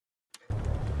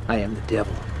I am the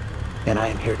devil, and I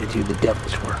am here to do the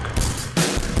devil's work. I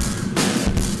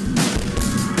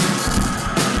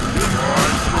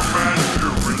command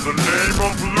you in the name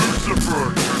of Lucifer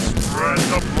to spread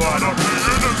the blood of the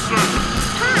innocent!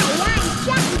 Hi, I'm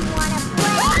Chucky. Wanna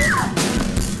play?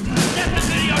 Let the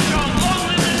video show long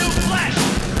live the new flesh!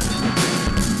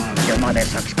 Your mother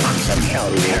sucks cocks in hell,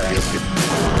 Derek.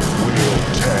 We'll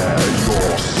tear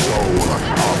your soul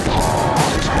apart!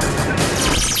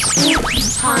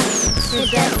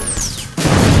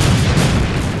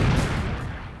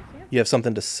 You have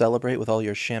something to celebrate with all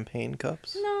your champagne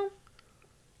cups? No.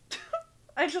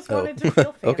 I just wanted to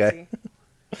feel fancy. Okay.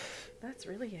 That's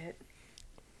really it.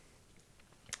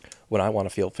 When I want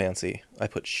to feel fancy, I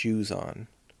put shoes on.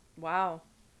 Wow.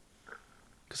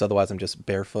 Because otherwise I'm just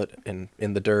barefoot in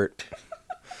the dirt.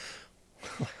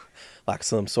 Like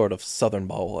some sort of southern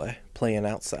boy playing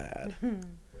outside.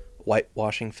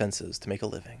 Whitewashing fences to make a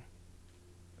living.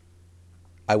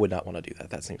 I would not want to do that.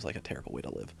 That seems like a terrible way to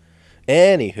live.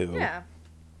 Anywho. Yeah.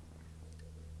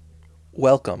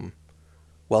 Welcome.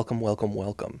 Welcome, welcome,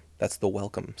 welcome. That's the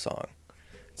welcome song.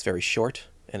 It's very short,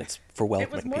 and it's for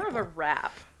welcoming It was more people. of a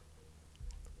rap.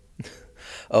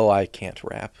 Oh, I can't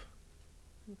rap.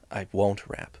 I won't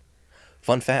rap.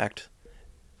 Fun fact,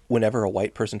 whenever a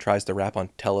white person tries to rap on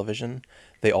television,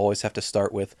 they always have to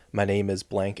start with, "My name is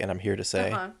blank, and I'm here to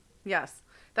say." Uh-huh. Yes.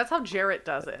 That's how Jarrett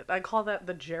does it. I call that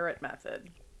the Jarrett method.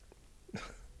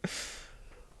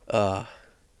 And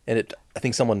I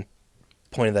think someone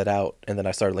pointed that out, and then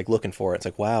I started looking for it. It's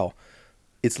like, wow,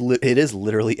 it is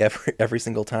literally every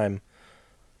single time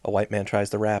a white man tries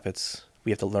to rap,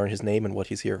 we have to learn his name and what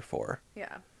he's here for.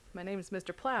 Yeah. My name is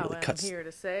Mr. Plow, Really and cuts- I'm here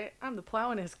to say I'm the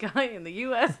plowingest guy in the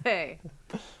USA.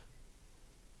 I'm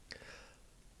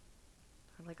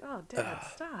like, oh, Dad,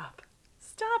 stop.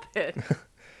 Stop it.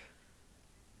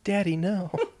 Daddy,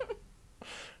 no.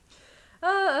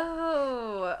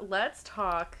 Oh, let's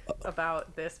talk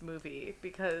about this movie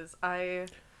because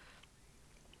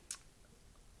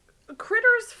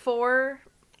Critters 4,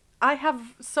 I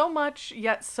have so much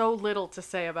yet so little to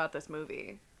say about this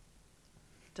movie.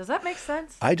 Does that make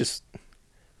sense? I just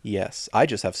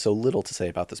have so little to say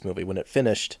about this movie. When it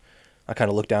finished, I kind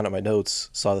of looked down at my notes,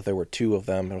 saw that there were 2 of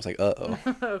them, and I was like, uh-oh.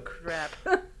 Oh, crap.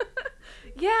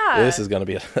 Yeah. This is going to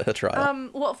be a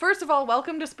trial. Well, first of all,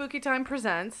 welcome to Spooky Time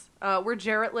Presents. We're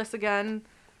Jarrett-less again,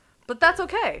 but that's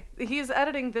okay. He's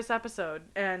editing this episode,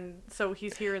 and so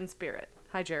he's here in spirit.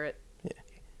 Hi, Jarrett.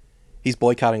 He's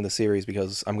boycotting the series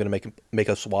because I'm going to make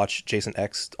us watch Jason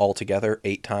X all together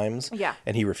 8 times. Yeah.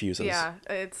 And he refuses. Yeah,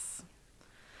 it's...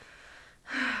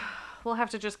 We'll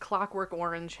have to just Clockwork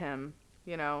Orange him,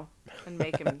 and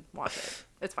make him watch it.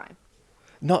 It's fine.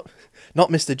 Not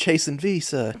Mr. Jason V,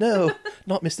 sir. No,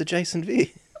 not Mr. Jason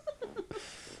V.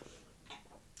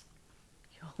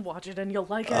 You'll watch it and you'll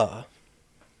like it.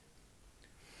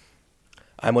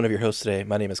 I'm one of your hosts today.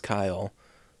 My name is Kyle,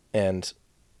 and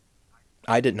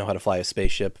I didn't know how to fly a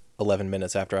spaceship 11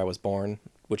 minutes after I was born,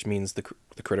 which means the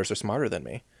critters are smarter than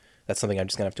me. That's something I'm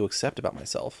just going to have to accept about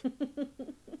myself.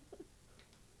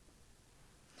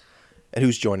 And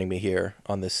who's joining me here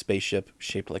on this spaceship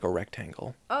shaped like a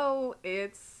rectangle? Oh,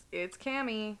 it's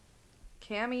Cammy.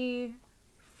 Cammy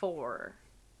 4.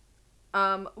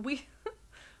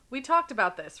 We talked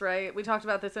about this, right? We talked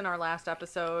about this in our last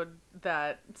episode,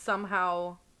 that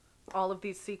somehow all of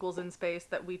these sequels in space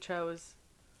that we chose,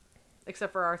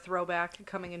 except for our throwback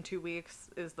coming in 2 weeks,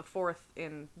 is the 4th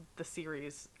in the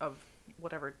series of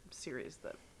whatever series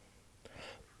the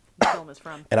film is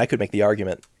from. And I could make the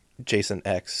argument Jason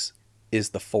X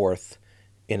is the 4th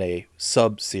in a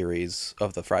sub-series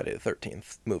of the Friday the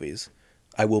 13th movies.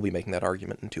 I will be making that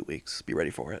argument in 2 weeks. Be ready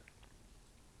for it.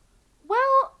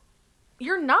 Well,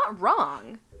 you're not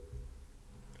wrong.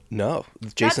 No.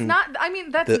 Jason...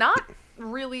 That's not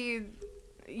really...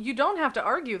 You don't have to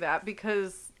argue that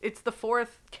because it's the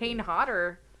 4th Kane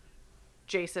Hodder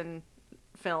Jason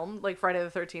film, like Friday the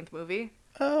 13th movie.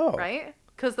 Oh. Right?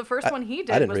 Because the first one he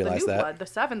did was the New that. Blood, the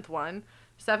 7th one.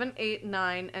 7, 8,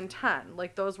 9, and 10.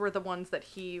 Like, those were the ones that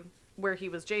where he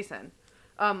was Jason.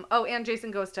 And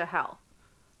Jason Goes to Hell.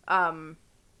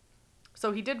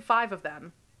 So he did 5 of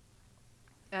them.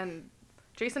 And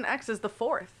Jason X is the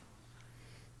 4th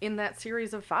in that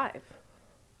series of 5.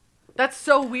 That's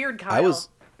so weird, Kyle.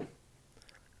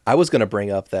 I was going to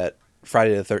bring up that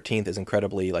Friday the 13th is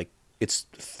incredibly, it's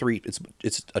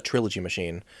a trilogy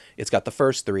machine. It's got the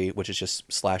first 3, which is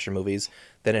just slasher movies.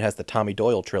 Then it has the Tommy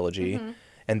Doyle trilogy. Mm-hmm.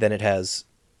 And then it has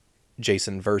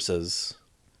Jason versus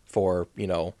for,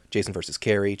 Jason versus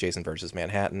Carrie, Jason versus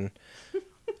Manhattan.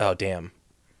 Oh, damn.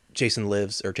 Jason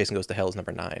Lives or Jason Goes to Hell is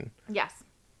number 9. Yes.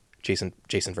 Jason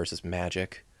versus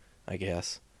Magic. I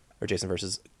guess, or Jason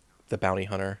versus the Bounty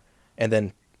Hunter, and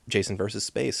then Jason versus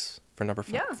Space for number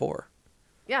Yeah. 4.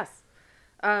 Yes.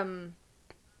 That's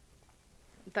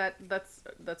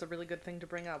a really good thing to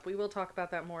bring up. We will talk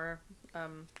about that more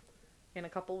in a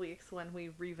couple weeks when we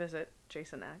revisit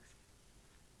Jason X.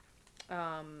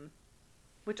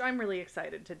 Which I'm really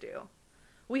excited to do.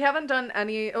 We haven't done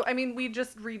any... I mean, we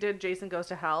just redid Jason Goes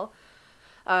to Hell.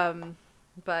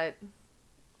 But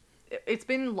it's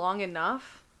been long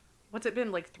enough. What's it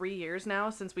been, like 3 years now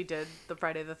since we did the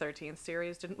Friday the 13th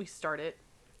series? Didn't we start it,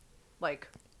 like...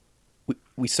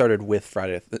 We started with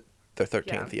Friday the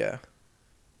 13th, yeah.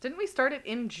 Didn't we start it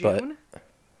in June?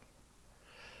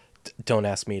 Don't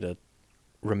ask me to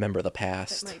remember the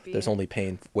past. might be. There's only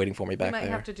pain waiting for me We back might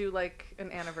there. have to do, like,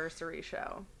 an anniversary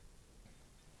show.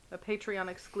 A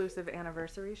Patreon-exclusive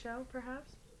anniversary show,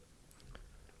 perhaps?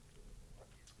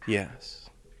 Yes.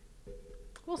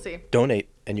 We'll see. Donate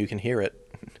and you can hear it.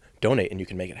 Donate and you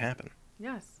can make it happen.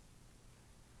 Yes.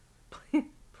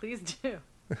 Please do.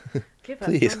 Give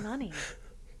Please. us our money.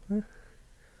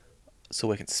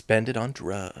 So I can spend it on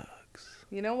drugs.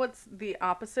 You know what's the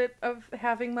opposite of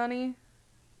having money?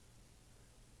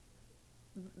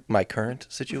 My current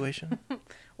situation?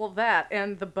 Well, that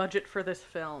and the budget for this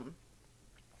film.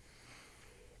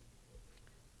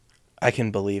 I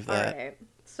can believe that. All right.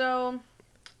 So,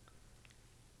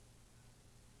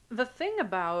 the thing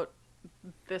about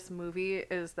this movie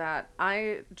is that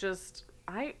I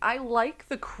like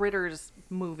the Critters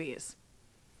movies.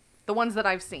 The ones that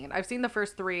I've seen. I've seen the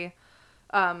first 3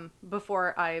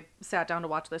 before I sat down to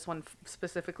watch this one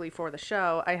specifically for the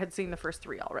show. I had seen the first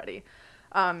 3 already.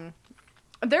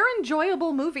 They're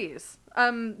enjoyable movies.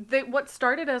 What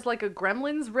started as like a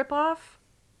Gremlins ripoff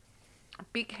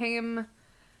became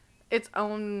its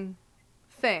own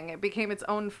thing. It became its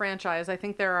own franchise. I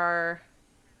think there are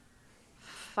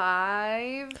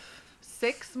 5,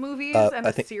 6 movies and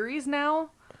a series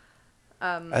now.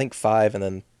 I think 5, and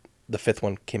then the 5th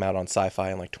one came out on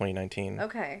Sci-Fi in like 2019.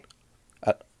 Okay.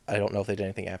 I don't know if they did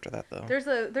anything after that though. There's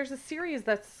a series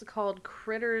that's called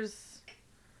Critters,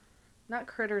 not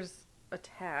Critters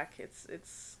Attack. It's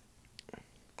like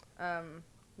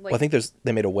Well, I think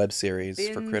they made a web series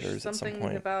for Binge, Critters at some something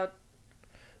point. about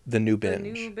The New the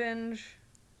Binge. new binge,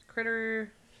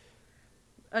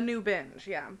 a new binge,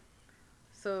 yeah.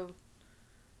 So,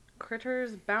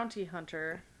 Critters Bounty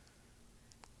Hunter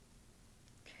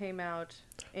came out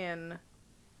in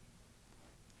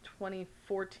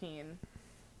 2014,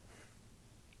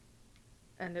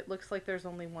 and it looks like there's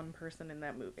only one person in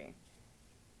that movie.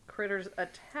 Critters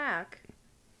Attack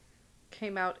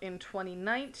came out in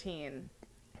 2019.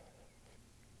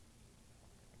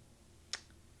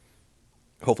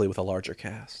 Hopefully with a larger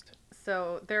cast.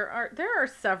 So there are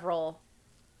several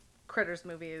Critters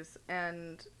movies,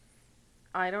 and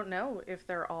I don't know if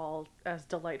they're all as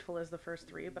delightful as the first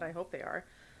 3, but I hope they are.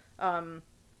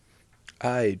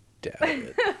 I doubt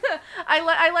it.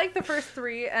 I like the first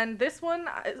 3, and this one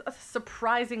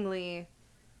surprisingly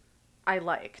I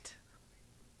liked.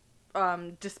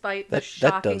 Despite the That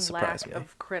shocking does surprise lack me.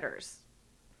 of critters.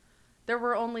 There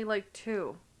were only like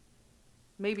 2,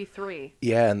 maybe 3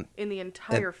 Yeah, in the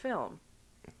entire film.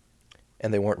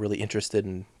 and they weren't really interested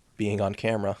in being on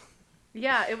camera.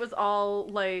 Yeah, it was all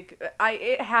like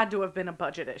it had to have been a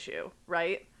budget issue,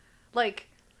 right? Like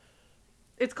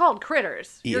it's called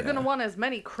Critters. You're Yeah. going to want as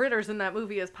many critters in that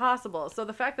movie as possible. So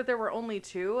the fact that there were only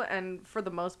 2 and for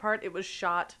the most part it was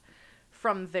shot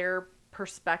from their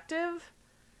perspective,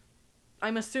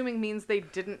 I'm assuming means they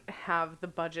didn't have the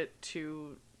budget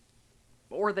to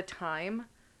or the time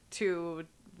to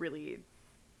really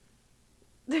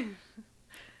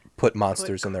Put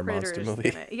monsters put in their monster critters movie.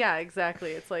 in it. Yeah,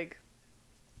 exactly. It's like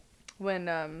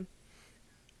when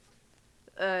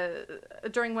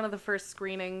during one of the first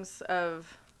screenings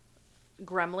of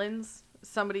Gremlins,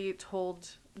 somebody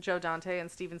told Joe Dante and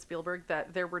Steven Spielberg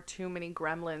that there were too many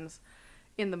gremlins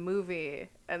in the movie,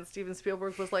 and Steven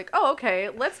Spielberg was like, "Oh, okay,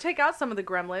 let's take out some of the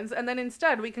gremlins, and then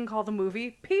instead we can call the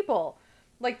movie People."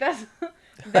 Like that's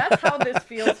how this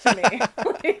feels to me.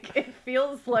 Like it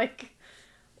feels like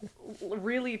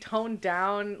really toned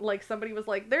down. Like somebody was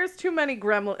like, "There's too many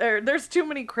there's too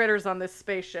many critters on this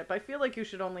spaceship. I feel like you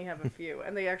should only have a few."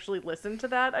 And they actually listened to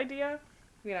that idea,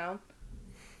 you know.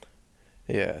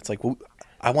 Yeah, it's like, well,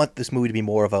 I want this movie to be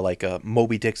more of a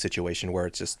Moby Dick situation where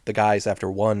it's just the guy's after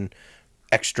one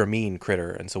extra mean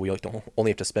critter, and so we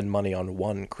only have to spend money on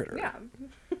one critter. Yeah.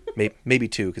 Maybe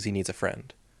 2 because he needs a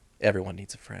friend. Everyone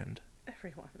needs a friend.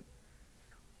 Everyone.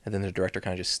 And then the director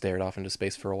kind of just stared off into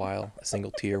space for a while. A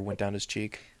single tear went down his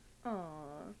cheek.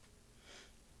 Aww.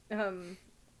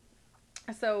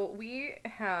 So we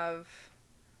have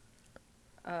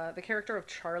The character of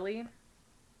Charlie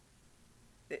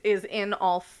is in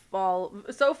all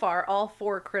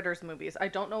four Critters movies. I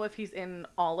don't know if he's in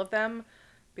all of them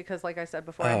because, like I said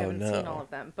before, I haven't seen all of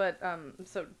them. But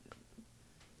so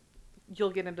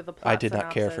you'll get into the plot. I did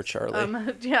not care for synopsis.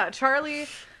 Charlie. Yeah, Charlie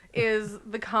is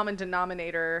the common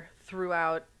denominator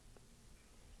throughout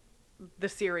the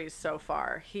series so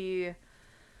far. He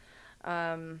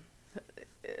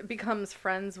becomes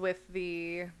friends with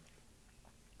the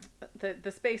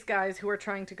space guys who are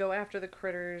trying to go after the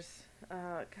Critters.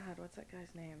 God, what's that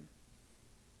guy's name?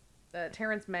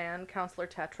 Terrence Mann, Counselor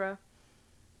Tetra.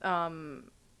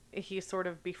 He sort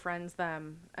of befriends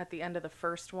them at the end of the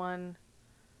first one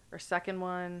or second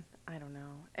one. I don't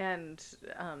know. And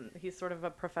he's sort of a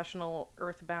professional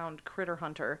earthbound critter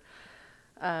hunter.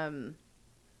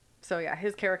 So yeah,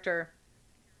 his character,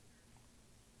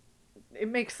 it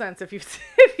makes sense if you've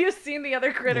seen the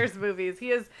other Critters movies.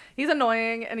 He's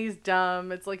annoying and he's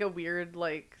dumb. It's like a weird,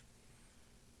 like,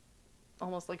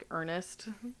 almost like Ernest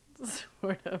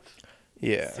sort of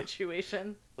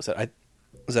situation. I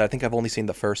think I've only seen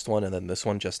the first one and then this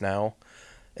one just now.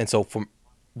 And so from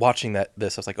watching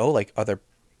this, I was like, oh, like, are there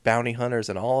bounty hunters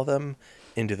in all of them?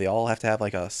 And do they all have to have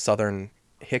like a Southern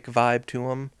hick vibe to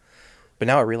them? But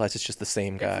now I realize it's just the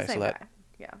same guy.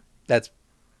 Yeah.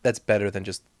 That's better than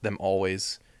just them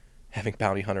always having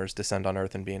bounty hunters descend on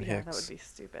Earth and being hicks. That would be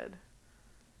stupid.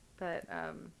 But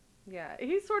yeah,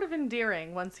 he's sort of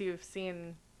endearing once you've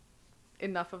seen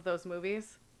enough of those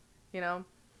movies, you know?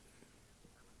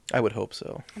 I would hope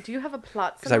so. Do you have a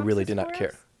plot synopsis? Because I really did not for care.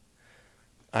 us?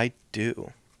 I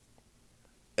do.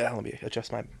 Let me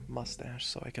adjust my mustache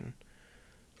so I can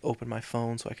open my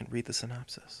phone so I can read the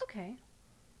synopsis. Okay.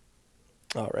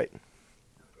 All right.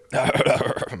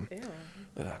 Ew.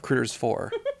 Critters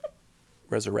 4.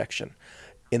 Resurrection.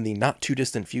 In the not too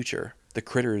distant future, the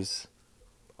critters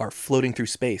are floating through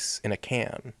space in a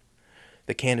can.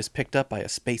 The can is picked up by a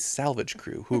space salvage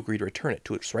crew who agree to return it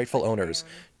to its rightful owners,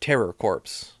 Terror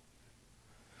Corps.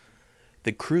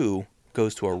 The crew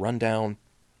goes to a rundown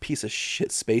piece of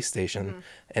shit space station,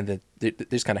 and then they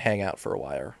just kind of hang out for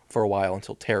a while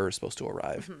until Terror is supposed to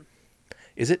arrive.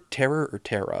 Is it Terror or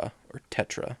Terra or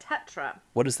Tetra? Tetra.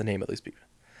 What is the name of these people?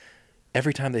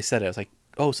 Every time they said it, I was like,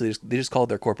 oh, so they just called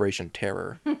their corporation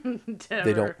Terror.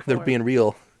 They don't. They're being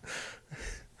real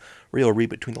read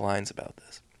between the lines about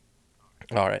this.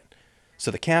 All right. So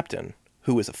the captain,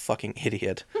 who is a fucking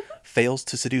idiot, fails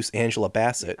to seduce Angela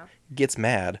Bassett, gets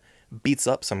mad, beats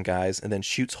up some guys, and then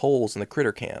shoots holes in the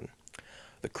critter can.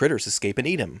 The critters escape and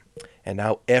eat him, and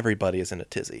now everybody is in a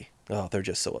tizzy. Oh, they're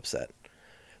just so upset.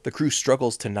 The crew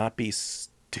struggles to not be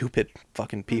stupid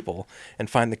fucking people and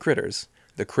find the critters.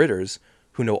 The critters,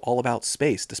 who know all about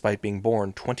space despite being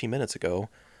born 20 minutes ago,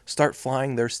 start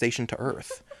flying their station to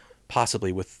Earth,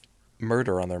 possibly with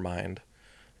murder on their mind.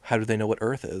 How do they know what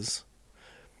Earth is?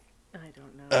 I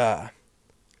don't know.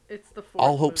 It's the fourth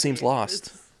all hope movie. seems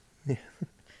lost.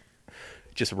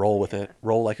 Just roll with it.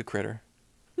 Roll like a critter.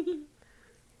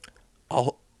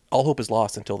 All hope is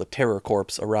lost until the Terror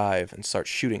Corps arrive and start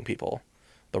shooting people.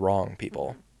 The wrong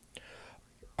people.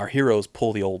 Our heroes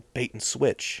pull the old bait and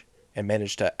switch and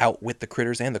manage to outwit the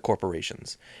critters and the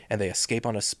corporations, and they escape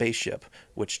on a spaceship,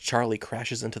 which Charlie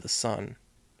crashes into the sun.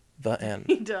 The end.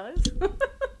 He does?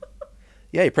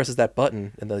 Yeah, he presses that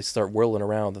button, and they start whirling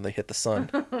around, and they hit the sun.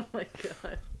 Oh my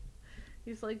god.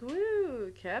 He's like,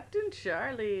 woo, Captain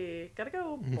Charlie. Gotta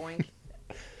go. Boink.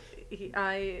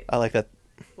 I like that.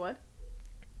 What?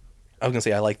 I was going to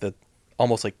say, I like the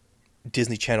almost like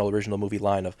Disney Channel original movie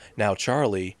line of, now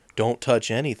Charlie, don't touch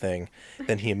anything.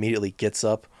 Then he immediately gets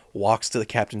up, walks to the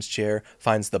captain's chair,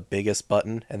 finds the biggest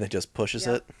button, and then just pushes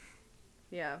it.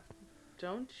 Yeah.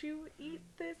 Don't you eat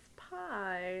this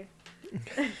pie.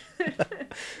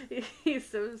 He's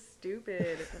so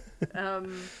stupid.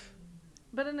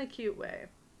 But in a cute way.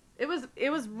 It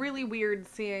was really weird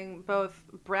seeing both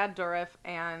Brad Dourif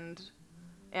and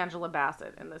Angela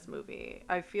Bassett in this movie.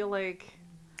 I feel like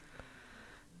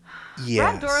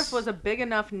Yes. Brad Dourif was a big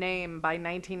enough name by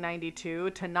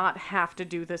 1992 to not have to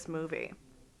do this movie.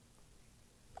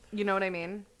 You know what I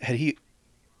mean? Had he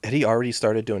already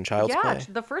started doing Child's Play? Yeah,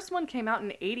 the first one came out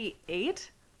in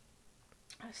 88.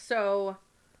 So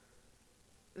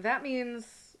that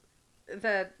means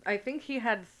that I think he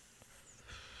had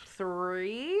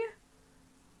 3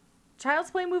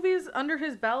 Child's Play movies under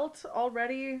his belt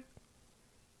already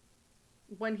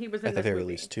when he was in At the this very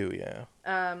movie. least 2, yeah.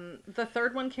 The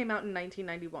third one came out in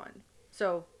 1991.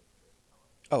 So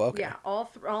Oh, okay. yeah, all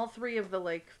 3 of the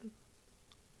like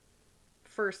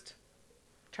first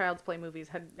Child's Play movies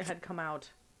had come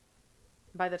out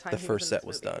by the time The he first was in set this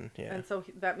was movie. done, yeah. And so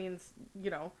that means,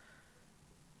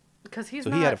 because he's So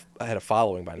not. he had a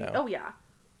following by now. Oh yeah.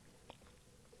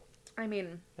 I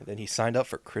mean, And then he signed up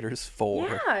for Critters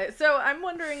 4. yeah. So I'm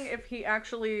wondering if he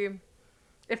actually,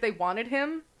 if they wanted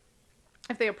him,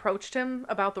 if they approached him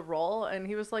about the role, and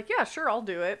he was like, "Yeah, sure, I'll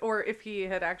do it," or if he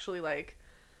had actually like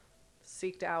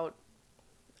seeked out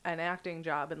an acting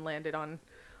job and landed on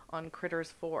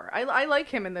Critters 4. I like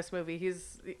him in this movie.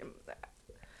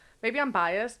 Maybe I'm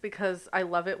biased because I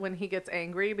love it when he gets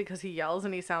angry because he yells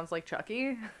and he sounds like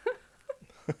Chucky.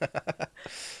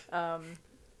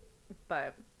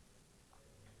 But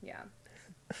yeah.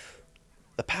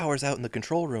 The power's out in the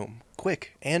control room.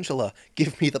 Quick, Angela,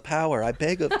 give me the power. I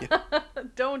beg of you.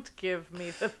 Don't give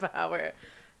me the power.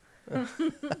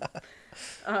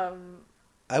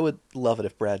 I would love it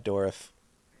if Brad Dourif,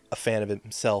 a fan of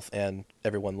himself and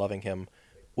everyone loving him,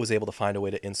 was able to find a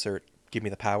way to insert "Give me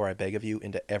the power, I beg of you"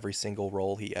 into every single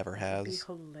role he ever It'd be has.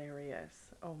 hilarious.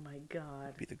 Oh my god.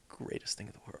 It'd be the greatest thing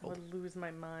in the I world. would lose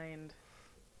my mind.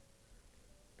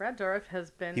 Brad Dourif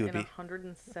has been He in would be-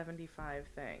 175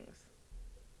 things.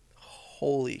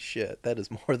 Holy shit, that is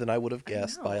more than I would have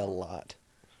guessed by a know. lot.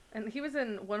 And he was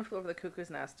in One Flew Over the Cuckoo's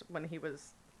Nest when he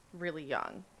was really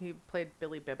young. He played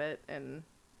Billy Bibbit in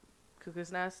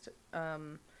Cuckoo's Nest.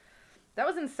 That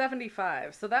was in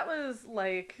 75. So that was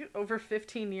like over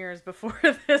 15 years before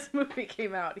this movie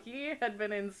came out. He had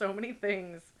been in so many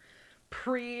things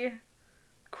pre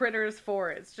Critters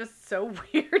 4. It's just so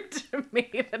weird to me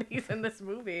that he's in this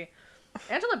movie.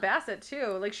 Angela Bassett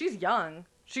too. Like, she's young.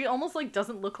 She almost like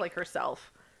doesn't look like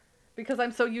herself because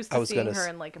I'm so used to seeing her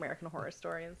in like American Horror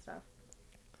Story and stuff.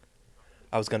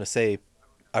 I was going to say,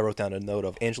 I wrote down a note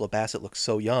of Angela Bassett looks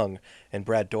so young and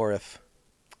Brad Dourif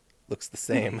looks the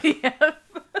same. Yes.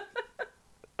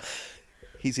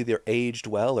 He's either aged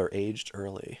well or aged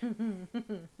early.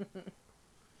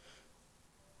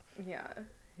 Yeah,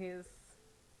 he's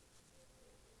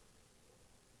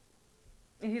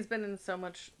been in so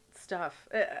much stuff.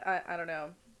 I don't know.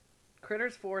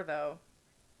 Critters 4 though,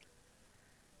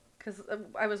 because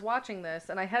I was watching this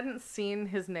and I hadn't seen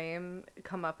his name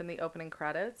come up in the opening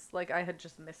credits. Like, I had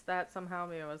just missed that somehow.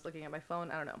 Maybe I was looking at my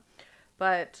phone. I don't know,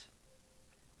 but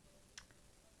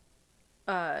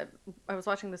I was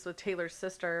watching this with Taylor's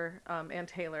sister, Ann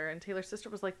Taylor, and Taylor's sister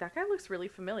was like, "That guy looks really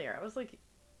familiar." I was like,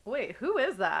 "Wait, who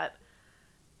is that?"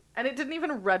 And it didn't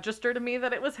even register to me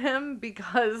that it was him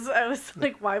because I was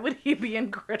like, "Why would he be in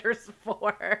Critters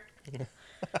 4?"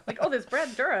 Like, "Oh, there's Brad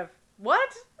Dourif."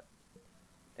 What?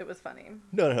 It was funny.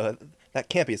 No, that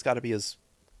can't be. It's got to be his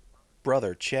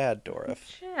brother, Chad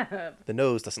Dourif. Chad. The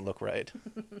nose doesn't look right.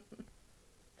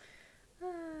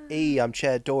 Hey, I'm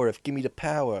Chad Dourif. Give me the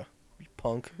power, you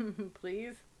punk.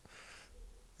 Please.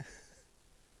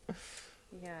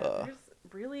 Yeah, Uh. there's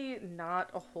really not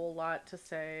a whole lot to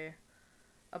say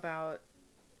about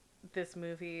this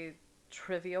movie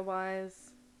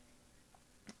trivia-wise.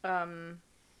 I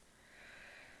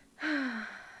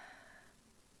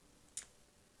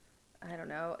don't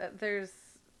know. This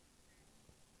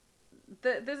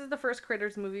is the first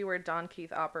Critters movie where Don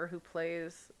Keith Opper, who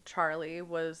plays Charlie,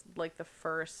 was like the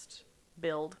first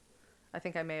build. I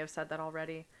think I may have said that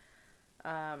already.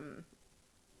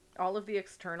 All of the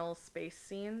external space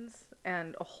scenes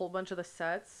and a whole bunch of the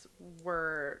sets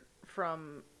were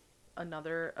from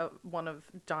another one of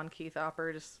Don Keith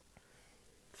Opper's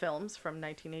films from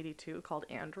 1982 called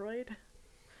Android.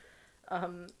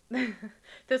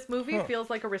 This movie feels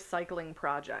like a recycling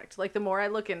project. Like, the more I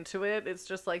look into it, it's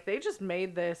just like they just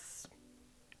made this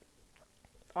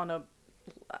on a...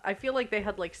 I feel like they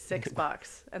had like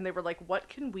 $6 and they were like, what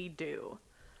can we do?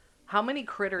 How many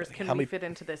critters can we fit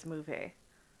into this movie?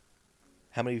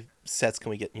 How many sets can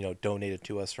we get, donated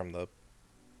to us from the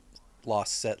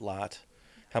lost set lot?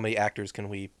 How many actors can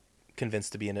we convince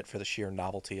to be in it for the sheer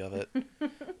novelty of it?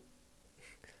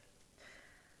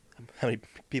 How many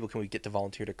people can we get to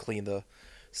volunteer to clean the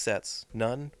sets?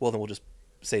 None? Well, then we'll just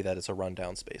say that it's a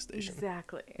rundown space station.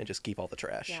 Exactly. And just keep all the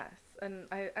trash. Yes. And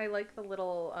I like the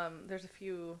little, there's a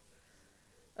few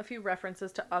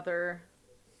references to other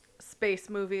space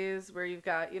movies where you've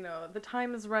got, the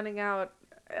time is running out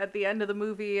at the end of the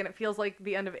movie and it feels like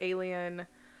the end of Alien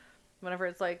whenever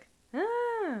it's like,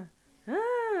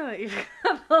 you've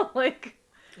got like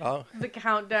the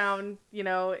countdown,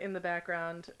 in the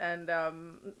background. And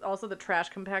also the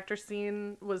trash compactor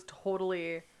scene was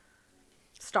totally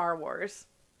Star Wars.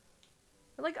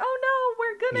 They're like, "Oh no,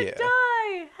 we're gonna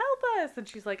die! Help us!" And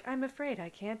she's like, "I'm afraid I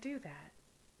can't do that."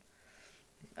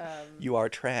 You are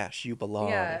trash. You belong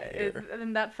here.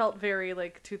 And that felt very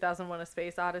like 2001: A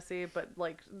Space Odyssey, but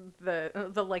like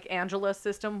the like Angela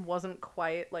system wasn't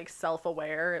quite like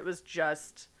self-aware. It was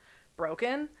just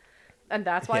broken, and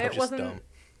that's why it wasn't. dumb.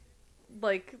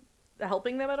 like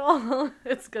helping them at all.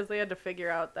 It's because they had to figure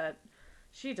out that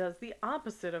she does the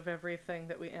opposite of everything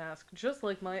that we ask, just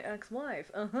like my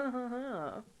ex-wife.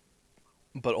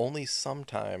 But only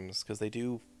sometimes, because they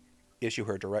do issue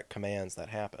her direct commands that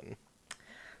happen.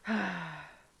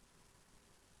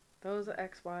 Those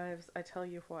ex-wives, I tell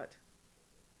you what.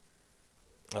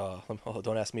 Oh,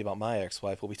 don't ask me about my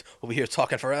ex-wife. We'll be here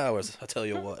talking for hours. I tell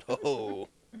you what. Oh.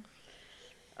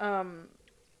 And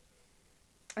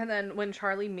then when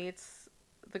Charlie meets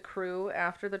the crew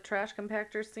after the trash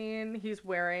compactor scene, he's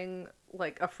wearing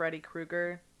like a Freddy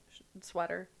Krueger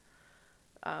sweater.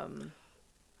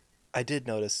 I did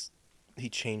notice he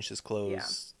changed his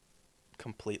clothes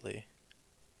completely.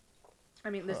 I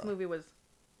mean, this movie was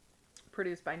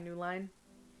produced by New Line,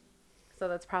 so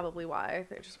that's probably why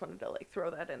they just wanted to like throw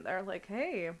that in there. Like,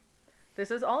 hey, this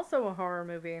is also a horror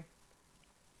movie.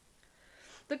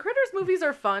 The Critters movies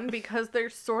are fun because they're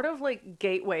sort of like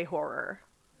gateway horror.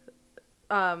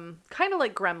 Kind of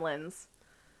like Gremlins,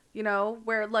 you know,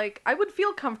 where like I would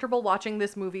feel comfortable watching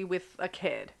this movie with a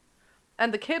kid,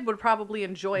 and the kid would probably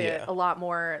enjoy it a lot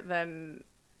more than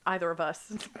either of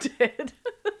us did.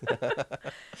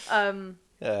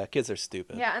 Yeah, kids are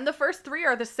stupid. Yeah, and the first three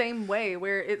are the same way,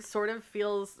 where it sort of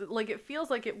feels like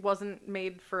it wasn't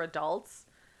made for adults,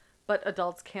 but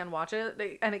adults can watch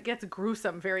it, and it gets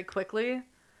gruesome very quickly.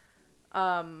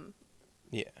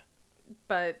 Yeah.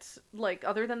 But, like,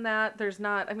 other than that, there's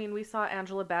not... I mean, we saw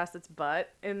Angela Bassett's butt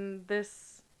in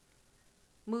this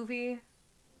movie.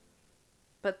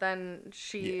 But then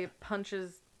she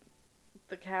punches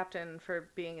the captain for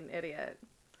being an idiot.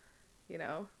 You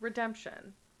know?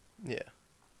 Redemption. Yeah.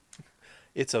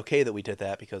 It's okay that we did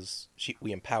that because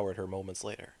we empowered her moments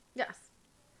later. Yes.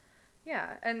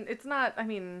 Yeah, and it's not... I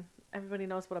mean, everybody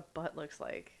knows what a butt looks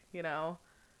like, you know?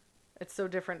 It's so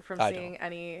different from seeing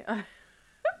any...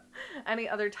 any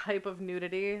other type of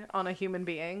nudity on a human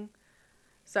being.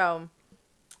 So,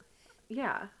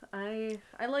 yeah, I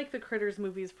like the Critters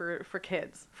movies for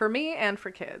kids. For me and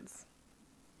for kids.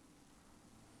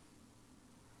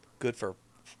 Good for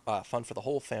fun for the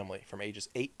whole family from ages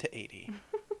 8 to 80.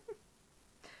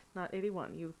 Not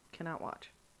 81. You cannot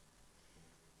watch.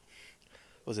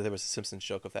 There was a Simpsons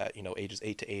joke of that, you know, ages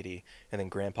 8 to 80, and then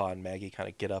Grandpa and Maggie kind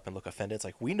of get up and look offended. It's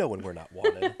like, we know when we're not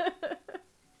wanted.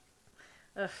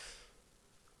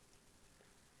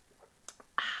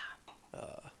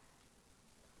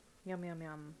 Yum, yum,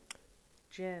 yum.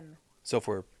 Gin. So if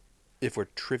we're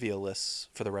trivialists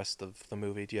for the rest of the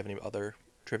movie, do you have any other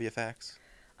trivia facts?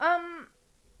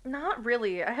 Not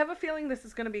really. I have a feeling this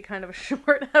is going to be kind of a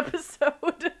short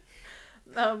episode.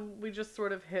 We just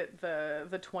sort of hit the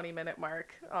 20-minute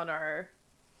mark on our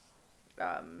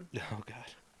Oh God.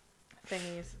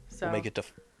 thingies. So We'll make it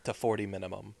to 40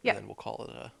 minimum, Yeah. and then we'll call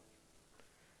it a...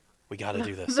 We gotta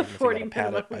do this, The even if we 40 gotta pad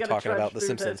minimum, it we by gotta talking trudge about The through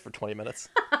Simpsons this. for 20 minutes.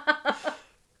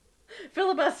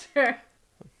 filibuster.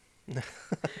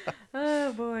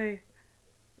 Oh boy.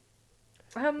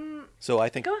 So I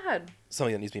think Go ahead.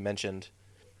 something that needs to be mentioned,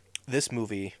 this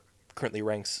movie currently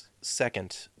ranks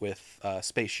second with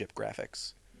spaceship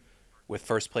graphics, with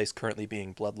first place currently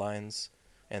being Bloodlines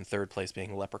and third place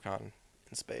being Leprechaun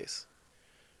in space.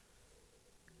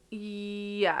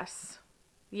 Yes.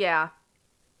 Yeah.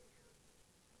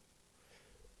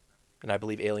 And I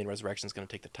believe Alien Resurrection is going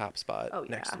to take the top spot Oh,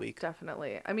 yeah. next week.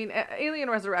 Definitely. I mean, Alien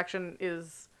Resurrection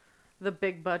is the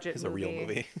big budget It's a real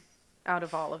movie. out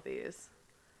of all of these.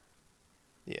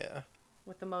 Yeah.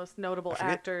 With the most notable I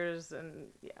forget- actors and,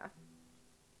 yeah.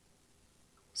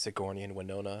 Sigourney and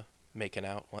Winona making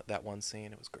out that one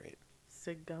scene. It was great.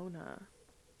 Sigona.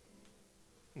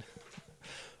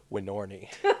 Winorny.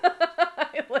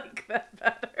 I like that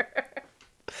better.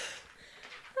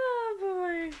 Oh,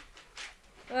 boy.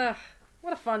 Ugh,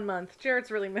 what a fun month. Jared's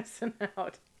really missing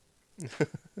out.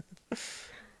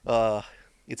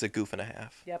 It's a goof and a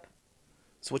half. Yep.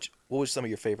 So what was some of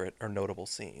your favorite or notable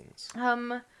scenes?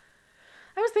 I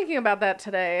was thinking about that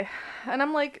today, and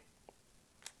I'm like,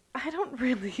 I don't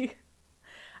really...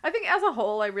 I think as a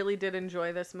whole, I really did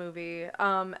enjoy this movie.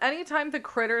 Anytime the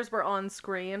critters were on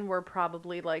screen were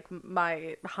probably, like,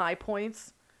 my high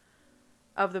points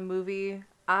of the movie.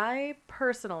 I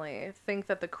personally think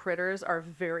that the critters are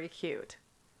very cute.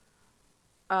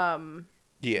 Yeah.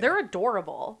 They're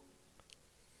adorable.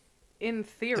 In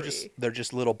theory. They're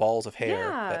just little balls of hair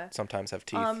Yeah. that sometimes have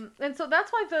teeth. And so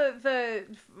that's why the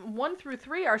 1 through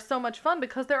 3 are so much fun,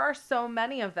 because there are so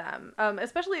many of them.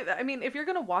 Especially, I mean, if you're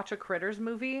going to watch a Critters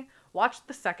movie, watch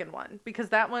the second one, because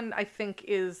that one I think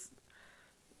is,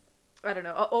 I don't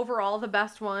know, overall the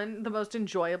best one, the most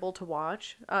enjoyable to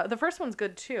watch. The first one's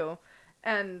good too.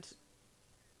 And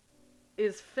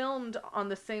is filmed on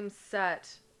the same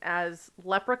set as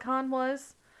Leprechaun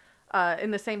was,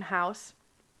 in the same house.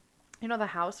 You know the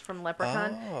house from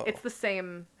Leprechaun? Oh. It's the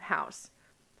same house.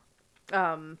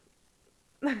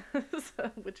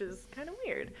 Which is kind of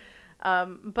weird.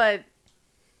 But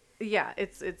yeah,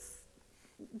 it's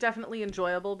definitely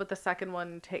enjoyable, but the second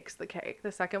one takes the cake.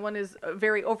 The second one is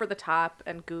very over the top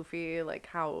and goofy, like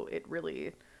how it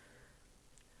really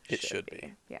should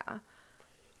be. Yeah.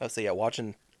 I would say, yeah,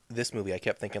 watching this movie, I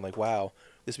kept thinking, like, wow,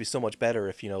 this would be so much better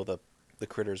if, the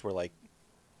critters were, like,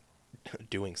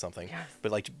 doing something. Yes.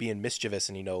 But, like, being mischievous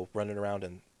and, running around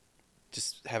and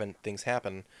just having things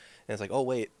happen. And it's like, oh,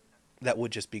 wait, that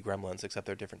would just be gremlins, except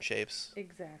they're different shapes.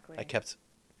 Exactly.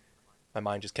 My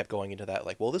mind just kept going into that,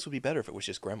 like, well, this would be better if it was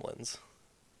just gremlins.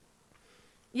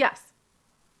 Yes.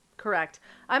 Correct.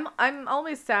 I'm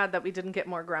always sad that we didn't get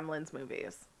more Gremlins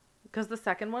movies. Because the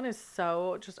second one is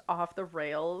so just off the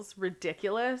rails,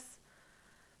 ridiculous.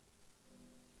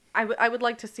 I would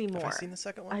like to see more. Have I seen the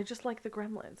second one? I just like the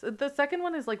Gremlins. The second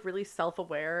one is like really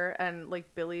self-aware, and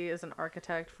like Billy is an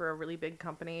architect for a really big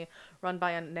company run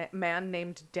by a man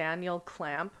named Daniel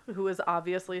Clamp, who is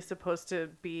obviously supposed to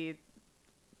be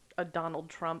a Donald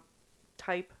Trump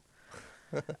type.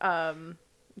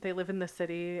 They live in the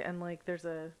city, and like there's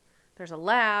a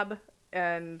lab,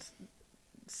 and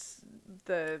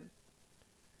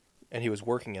And he was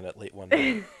working in it late one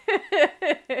night.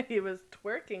 he was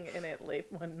twerking in it late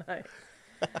one night.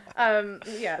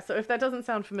 Yeah, so if that doesn't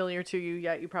sound familiar to you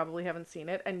yet, you probably haven't seen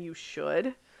it, and you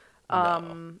should.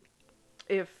 No.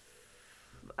 If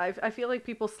I feel like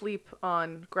people sleep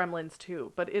on Gremlins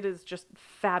too, but it is just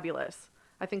fabulous.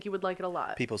 I think you would like it a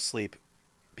lot. People sleep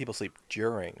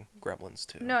during Gremlins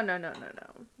too. No.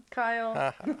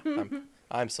 Kyle,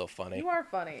 I'm so funny. you are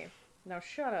funny. Now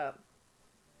shut up.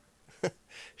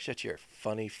 Shut your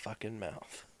funny fucking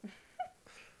mouth.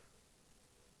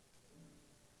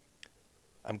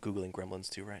 I'm Googling Gremlins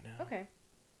 2 right now. Okay.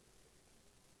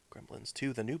 Gremlins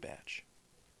 2, the new batch.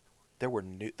 They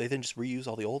didn't just reuse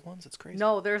all the old ones? It's crazy.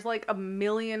 No, there's like a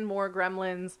million more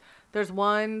Gremlins. There's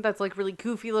one that's like really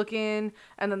goofy looking,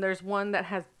 and then there's one that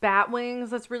has bat wings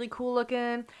that's really cool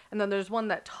looking, and then there's one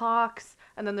that talks,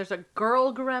 and then there's a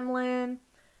girl gremlin.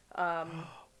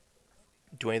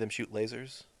 Do any of them shoot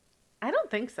lasers? I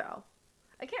don't think so.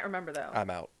 I can't remember though.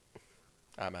 I'm out.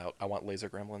 I want laser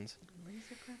gremlins.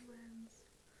 Laser gremlins.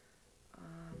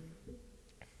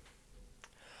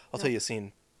 I'll tell you a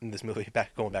scene in this movie,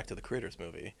 going back to the Critters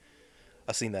movie,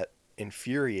 a scene that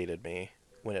infuriated me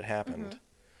when it happened. Mm-hmm.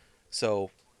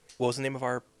 So, what was the name of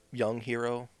our young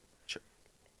hero?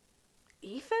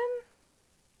 Ethan?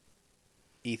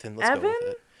 Ethan, let's go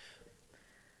with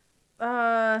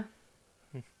it.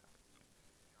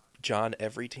 John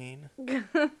Everyteen?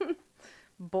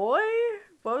 Boy?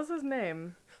 What was his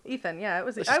name? Ethan, yeah, I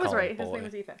was right. His name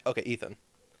was Ethan. Okay, Ethan.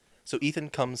 So Ethan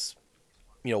comes,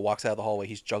 walks out of the hallway.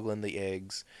 He's juggling the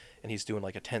eggs, and he's doing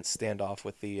like a tense standoff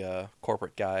with the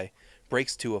corporate guy.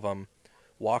 Breaks two of them,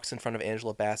 walks in front of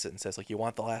Angela Bassett and says, like, you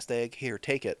want the last egg? Here,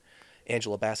 take it.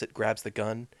 Angela Bassett grabs the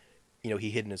gun, he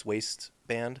hid in his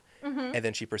waistband, and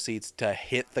then she proceeds to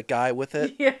hit the guy with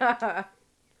it. Yeah.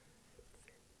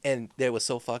 And it was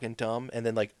so fucking dumb. And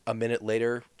then, like, a minute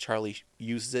later, Charlie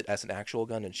uses it as an actual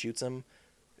gun and shoots him,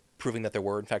 proving that there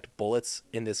were, in fact, bullets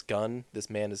in this gun this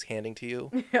man is handing to you.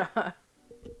 Yeah.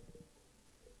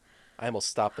 I almost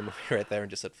stopped the movie right there and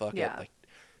just said, fuck Yeah. it.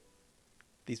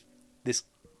 Like, this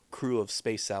crew of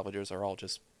space salvagers are all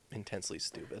just intensely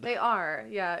stupid. They are,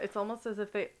 yeah. It's almost as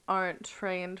if they aren't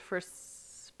trained for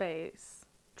space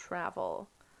travel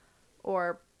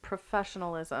or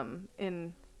professionalism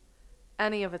in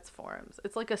any of its forms.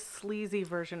 It's like a sleazy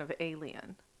version of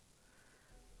Alien.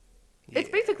 It's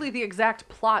Yeah. basically the exact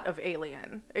plot of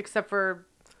Alien, except for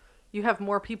you have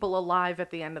more people alive at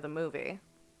the end of the movie.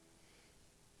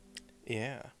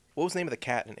 Yeah. What was the name of the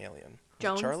cat in Alien? Was it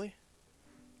Jones. Charlie?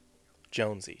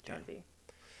 Jonesy. Damn. Jonesy.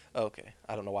 Okay.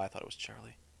 I don't know why I thought it was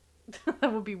Charlie.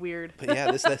 That would be weird. But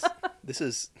yeah, this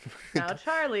is Now,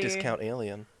 Charlie, discount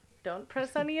Alien. don't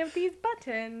press any of these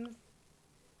buttons.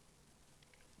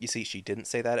 You see, she didn't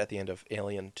say that at the end of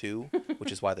Alien 2,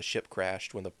 which is why the ship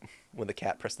crashed when the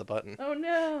cat pressed the button, Oh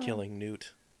no. killing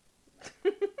Newt.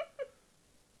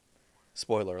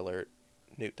 Spoiler alert,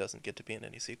 Newt doesn't get to be in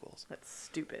any sequels. That's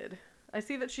stupid. I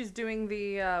see that she's doing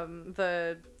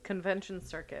the convention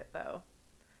circuit though.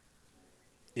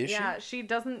 Is Yeah, she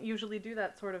doesn't usually do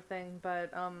that sort of thing,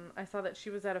 but I saw that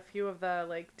she was at a few of the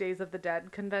like Days of the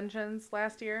Dead conventions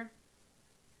last year.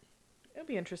 It would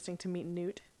be interesting to meet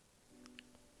Newt.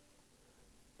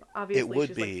 Obviously, would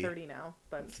she's be. like 30 now,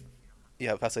 but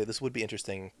Yeah, if I say this would be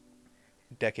interesting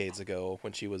decades ago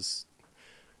when she was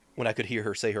when I could hear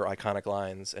her say her iconic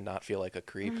lines and not feel like a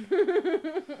creep.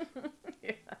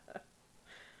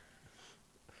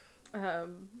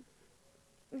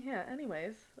 Yeah,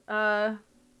 anyways.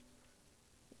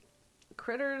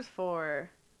 Critters 4.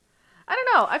 I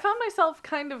don't know. I found myself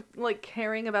kind of like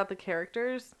caring about the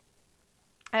characters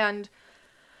and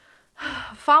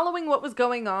following what was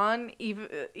going on,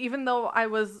 even though I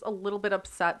was a little bit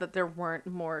upset that there weren't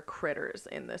more critters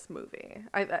in this movie.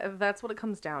 That's what it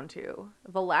comes down to.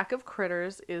 The lack of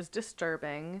critters is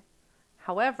disturbing.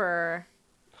 However,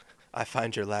 I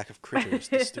find your lack of critters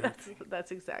disturbing.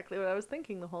 that's exactly what I was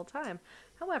thinking the whole time.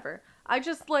 However, I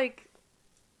just like,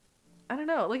 I don't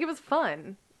know, like it was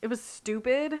fun. It was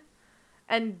stupid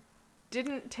and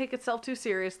didn't take itself too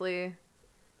seriously. It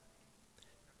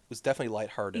was definitely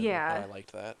lighthearted. Yeah. And I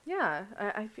liked that. Yeah,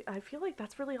 I feel like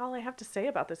that's really all I have to say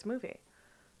about this movie.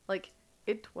 Like,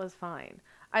 it was fine.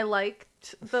 I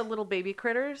liked the little baby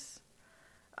critters.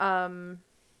 The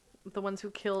ones who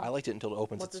killed... I liked it until it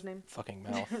opens What's its his name? fucking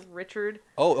mouth. Richard.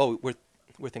 Oh, we're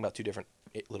thinking about two different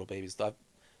little babies. I'm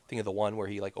thinking of the one where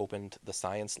he like opened the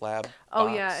science lab. Oh,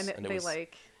 box, yeah, and they was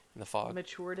like in the fog.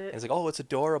 matured it. And it's like, oh, it's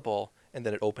adorable, and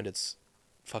then it opened its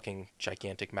fucking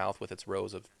gigantic mouth with its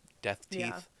rows of death teeth.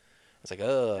 Yeah. It's like,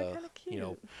 They're kinda you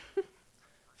know, cute.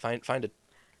 find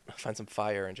some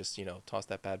fire and just, you know, toss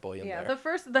that bad boy in Yeah, there.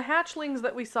 the hatchlings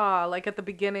that we saw, like at the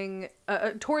beginning,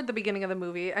 toward the beginning of the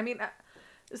movie. I mean,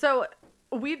 so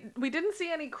we didn't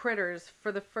see any critters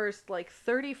for the first like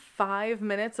 35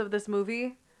 minutes of this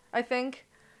movie, I think.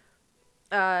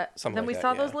 Then Something we like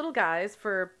saw that, those yeah. little guys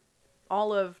for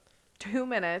all of 2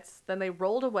 minutes. Then they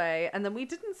rolled away, and then we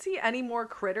didn't see any more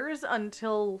critters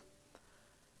until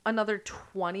another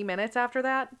 20 minutes after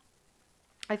that,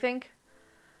 I think.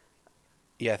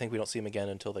 Yeah, I think we don't see him again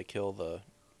until they kill the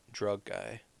drug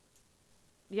guy.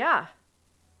 Yeah,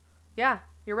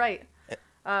 you're right. Eh.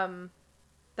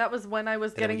 That was when I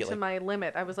was And then we getting get, to like- my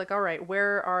limit. I was like, all right,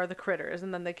 where are the critters?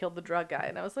 And then they killed the drug guy,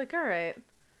 and I was like, all right,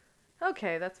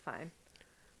 okay, that's fine.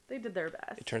 They did their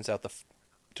best. It turns out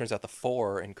the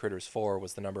 4 in Critters 4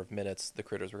 was the number of minutes the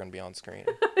critters were going to be on screen.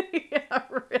 Yeah,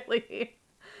 really.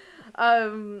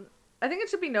 I think it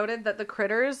should be noted that the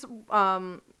critters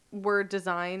were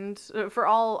designed for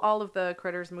all of the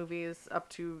Critters movies up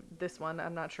to this one.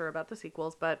 I'm not sure about the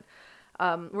sequels, but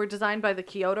were designed by the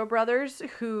Kyoto brothers,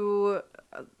 who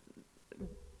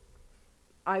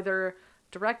either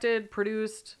directed,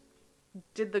 produced,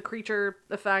 did the creature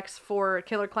effects for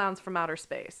Killer Clowns from Outer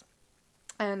Space.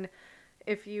 And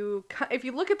if you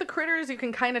look at the critters, you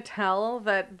can kind of tell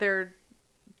that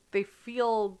they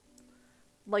feel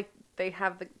like they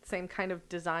have the same kind of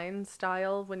design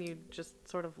style when you just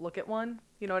sort of look at one.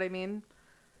 You know what I mean?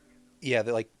 Yeah,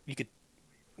 they're like, you could,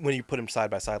 when you put them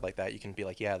side by side like that, you can be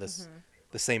like, yeah, this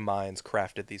the same minds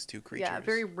crafted these two creatures. Yeah,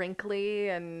 very wrinkly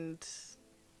and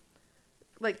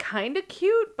like kind of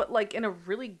cute, but like in a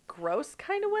really gross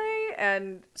kind of way.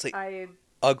 And It's like I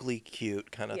ugly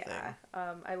cute kind of yeah,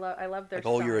 thing. I love their Like,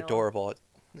 oh, you're style. adorable.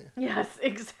 Yes,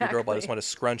 exactly. You're adorable. I just want to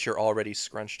scrunch your already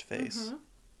scrunched face.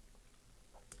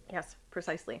 Yes,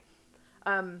 precisely.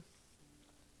 I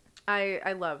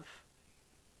love,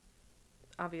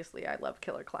 obviously I love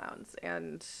Killer Clowns,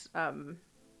 and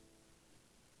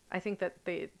I think that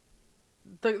the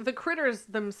critters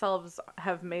themselves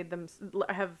have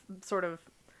sort of,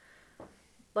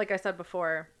 like I said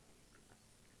before,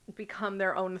 become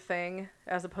their own thing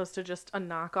as opposed to just a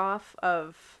knockoff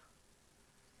of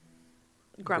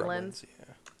Gremlins.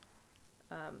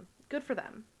 Yeah. Good for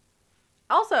them.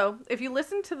 Also, if you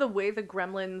listen to the way the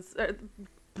Gremlins,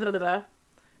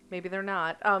 maybe they're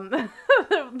not,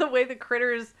 the way the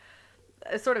critters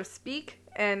sort of speak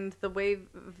and the way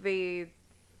they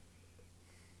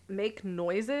make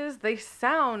noises, they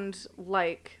sound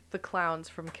like the clowns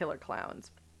from Killer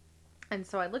Clowns. And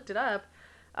so I looked it up.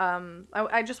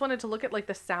 I just wanted to look at like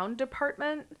the sound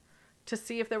department to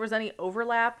see if there was any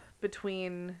overlap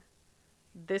between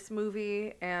this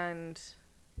movie and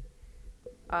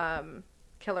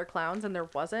Killer Clowns, and there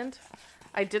wasn't.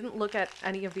 I didn't look at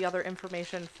any of the other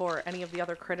information for any of the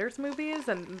other Critters movies,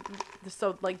 and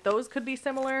so like those could be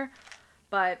similar,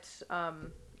 but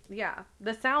yeah,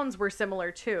 the sounds were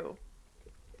similar too.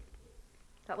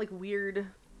 That like weird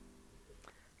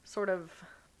sort of,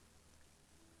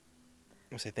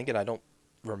 I was thinking I don't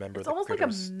remember it's the almost like a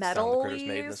critters sound the metal critters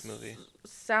made in this movie.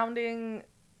 sounding,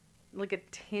 like a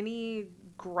tinny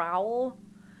growl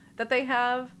that they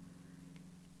have.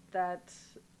 That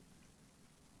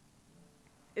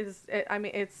is, I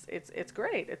mean, it's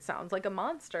great. It sounds like a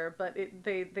monster, but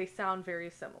they sound very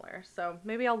similar. So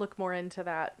maybe I'll look more into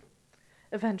that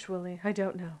eventually. I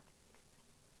don't know.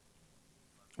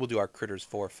 We'll do our Critters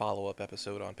 4 follow-up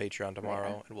episode on Patreon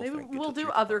tomorrow, and Maybe get we'll to do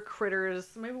the other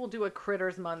critters. Maybe we'll do a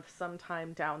critters month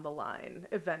sometime down the line,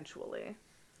 eventually.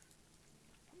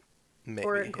 Maybe,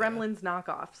 Or yeah. Gremlins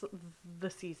knockoffs, the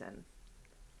season.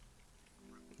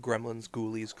 Gremlins,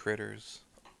 Ghoulies, Critters,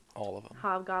 all of them.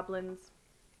 Hobgoblins.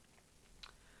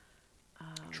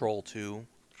 Troll 2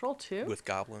 Troll 2? with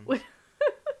goblins.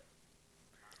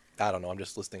 I don't know. I'm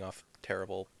just listing off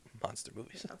terrible monster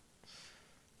movies. Yeah.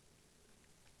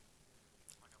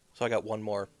 So I got one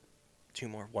more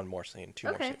scene.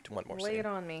 Okay, lay it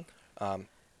on me. And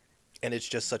it's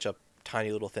just such a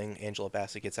tiny little thing. Angela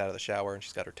Bassett gets out of the shower and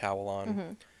she's got her towel on.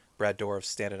 Mm-hmm. Brad Dourif's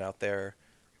standing out there.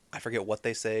 I forget what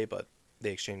they say, but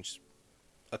they exchange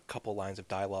a couple lines of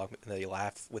dialogue and they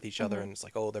laugh with each other, Mm-hmm. and it's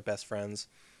like, oh, they're best friends.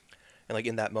 And like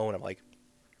in that moment, I'm like,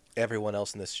 everyone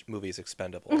else in this movie is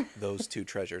expendable. Those two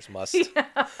treasures must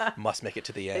make it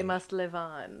to the end. They must live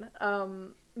on.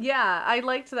 Yeah, I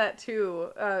liked that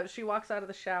too. She walks out of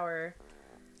the shower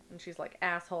and she's like,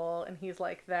 asshole. And he's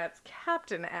like, that's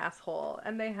Captain Asshole.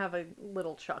 And they have a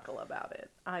little chuckle about it.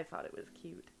 I thought it was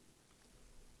cute.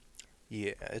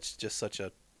 Yeah, it's just such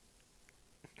a...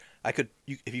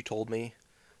 if you told me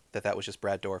that was just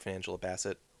Brad Dourif and Angela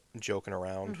Bassett joking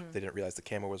around, they didn't realize the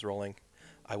camera was rolling,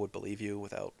 I would believe you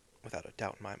without a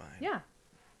doubt in my mind. Yeah,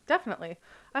 definitely.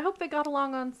 I hope they got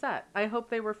along on set. I hope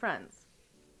they were friends.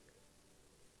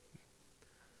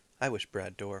 I wish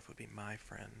Brad Dourif would be my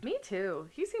friend. Me too.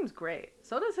 He seems great.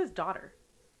 So does his daughter,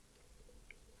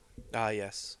 Ah,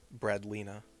 yes.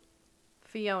 Bradlina.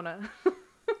 Fiona.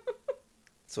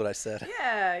 That's what I said.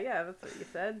 Yeah, that's what you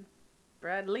said.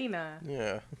 Bradlina.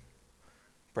 Yeah.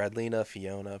 Bradlina,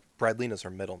 Fiona. Bradlina's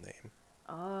her middle name.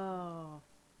 Oh.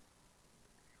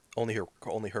 Only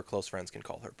her close friends can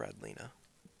call her Bradlina.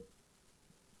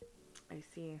 I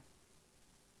see.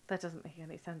 That doesn't make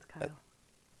any sense, Kyle.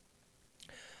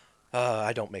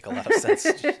 I don't make a lot of sense,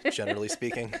 generally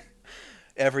speaking.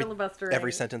 Every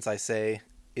Filibustering. sentence I say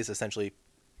is essentially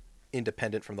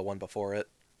independent from the one before it.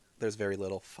 There's very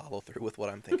little follow through with what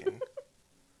I'm thinking.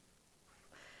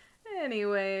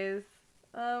 Anyways,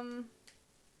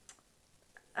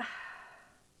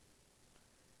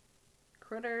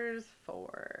 Critters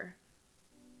 4.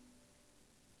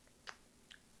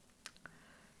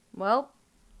 Well,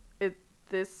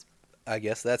 this I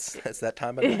guess that's that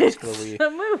time of night is where we a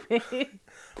movie.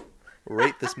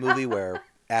 rate this movie where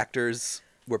actors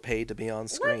were paid to be on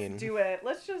screen. Let's do it.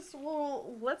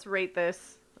 Let's rate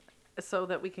this so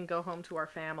that we can go home to our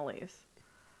families.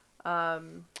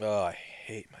 Oh, I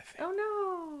hate my family.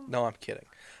 Oh No, I'm kidding.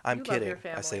 I'm You love kidding. your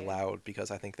I say family. loud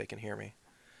because I think they can hear me.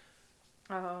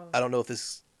 no. Oh. I don't know if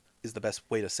this is the best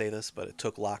way to say this, but it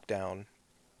took lockdown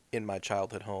in my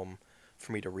childhood home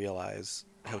for me to realize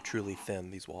how truly thin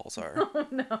these walls are. Oh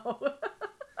no.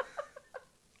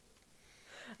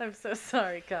 I'm so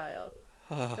sorry, Kyle.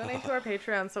 Donate to our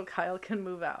Patreon so Kyle can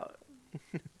move out.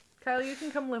 Kyle, you can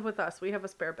come live with us. We have a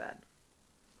spare bed.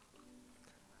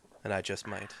 And I just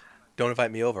might. Don't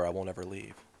invite me over. I won't ever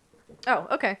leave. Oh,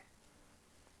 okay.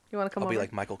 You want to come I'll over? be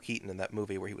like Michael Keaton in that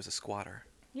movie where he was a squatter.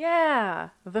 Yeah,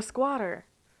 the squatter.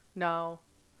 No.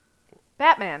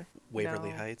 Batman. Waverly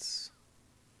No. Heights.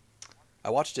 I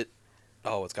watched it,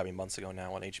 it's got to be months ago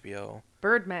now on HBO.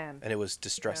 Birdman. And it was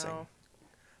distressing. No.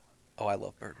 Oh, I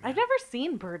love Birdman. I've never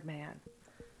seen Birdman.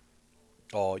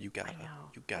 Oh, you gotta. I know.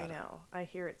 You gotta. I know. I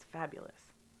hear it's fabulous.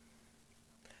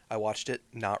 I watched it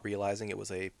not realizing it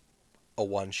was a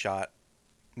one-shot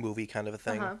movie kind of a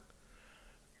thing. Uh-huh.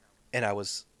 And I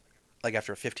was, like,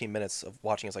 after 15 minutes of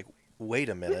watching, I was like, wait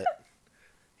a minute.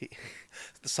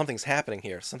 Something's happening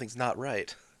here. Something's not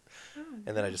right.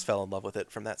 And then I just fell in love with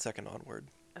it from that second onward.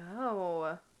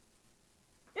 Oh.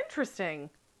 Interesting.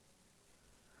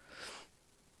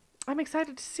 I'm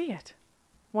excited to see it.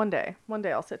 One day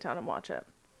I'll sit down and watch it.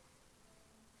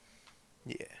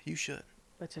 Yeah, you should.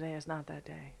 But today is not that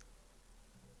day.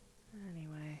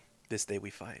 Anyway, This day we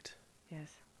fight. yes.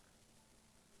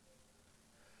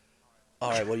 All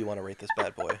right, what do you want to rate this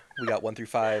bad boy? We got 1 through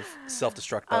 5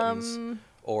 self-destruct buttons,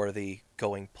 or the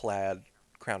going plaid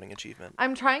crowning achievement.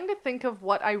 I'm trying to think of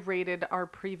what I rated our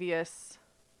previous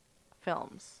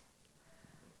films.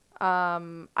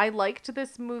 I liked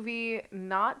this movie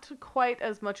not quite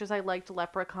as much as I liked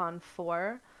Leprechaun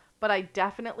 4, but I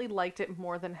definitely liked it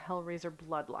more than Hellraiser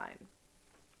Bloodline.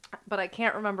 But I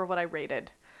can't remember what I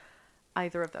rated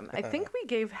either of them. I think we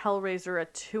gave Hellraiser a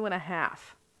 2.5.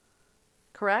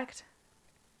 Correct?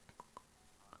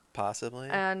 Possibly.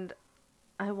 And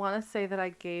I want to say that I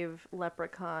gave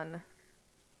Leprechaun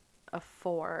a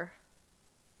 4.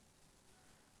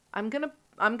 I'm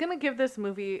gonna give this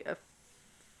movie a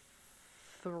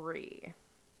 3.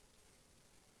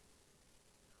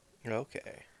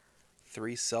 Okay.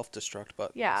 3 self-destruct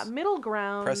buttons. Yeah, middle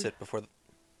ground. Press it before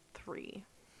 3.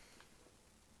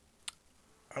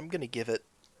 I'm going to give it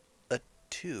a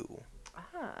 2.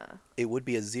 Ah. It would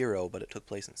be a 0, but it took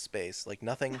place in space. Like,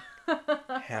 nothing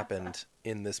happened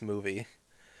in this movie.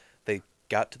 They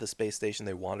got to the space station,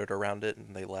 they wandered around it,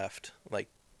 and they left. Like,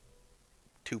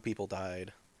 2 people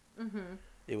died. Mm-hmm.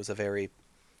 It was a very...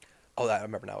 Oh, I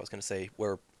remember now I was going to say,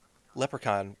 where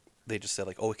Leprechaun, they just said,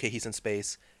 like, oh, okay, he's in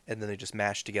space, and then they just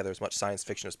mashed together as much science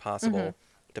fiction as possible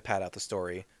to pad out the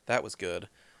story. That was good.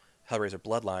 Hellraiser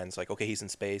Bloodlines, like, okay, he's in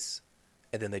space,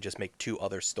 and then they just make 2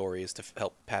 other stories to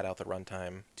help pad out the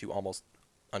runtime, 2 almost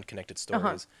unconnected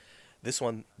stories. This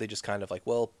one, they just kind of like,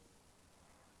 well,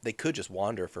 they could just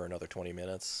wander for another 20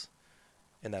 minutes,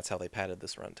 and that's how they padded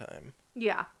this runtime.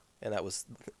 Yeah. And that was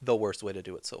the worst way to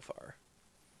do it so far.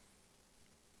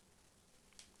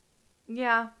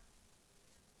 Yeah.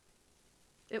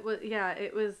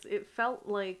 It felt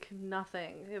like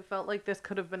nothing. It felt like this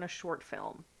could have been a short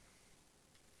film.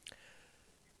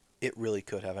 It really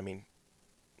could have. I mean,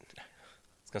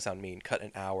 it's going to sound mean. Cut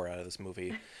an hour out of this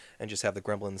movie and just have the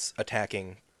gremlins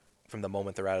attacking from the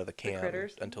moment they're out of the can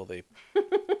critters? until they...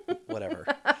 whatever.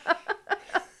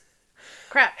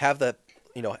 Crap. Have the,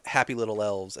 happy little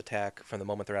elves attack from the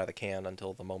moment they're out of the can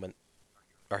until the moment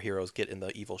our heroes get in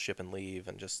the evil ship and leave,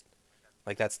 and just...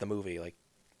 Like, that's the movie. Like,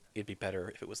 it'd be better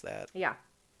if it was that. Yeah.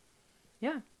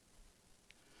 Yeah.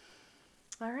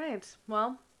 All right.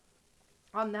 Well,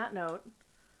 on that note,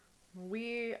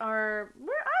 we're I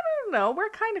don't know, we're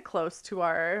kind of close to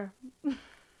our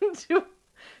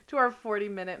to our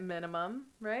 40-minute minimum,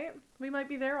 right? We might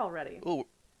be there already. Oh,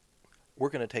 we're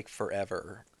going to take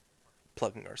forever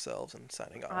plugging ourselves and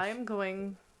signing off. I'm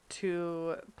going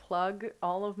to plug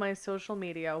all of my social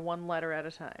media one letter at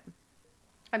a time.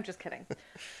 I'm just kidding.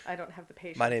 I don't have the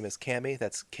patience. My name is Cammy.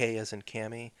 That's K as in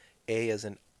Cammy. A as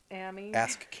in Amy.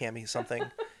 Ask Cammy something.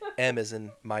 M as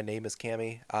in my name is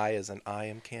Cammy. I as in I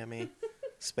am Cammy.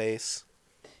 Space.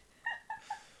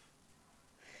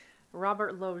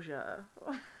 Robert Loggia.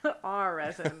 R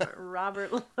as in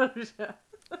Robert Loggia.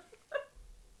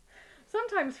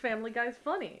 Sometimes Family Guy's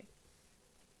funny.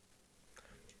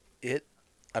 The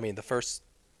first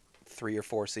 3 or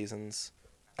 4 seasons,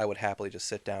 I would happily just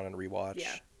sit down and rewatch.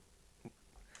 Yeah.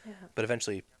 But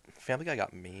eventually, Family Guy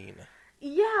got mean.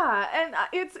 Yeah, and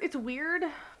it's weird.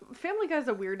 Family Guy's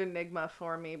a weird enigma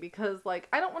for me because, like,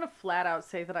 I don't want to flat out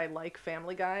say that I like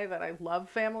Family Guy, that I love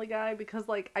Family Guy, because,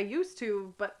 like, I used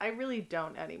to, but I really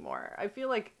don't anymore. I feel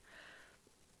like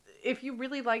if you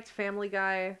really liked Family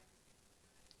Guy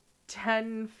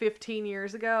 10, 15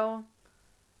 years ago,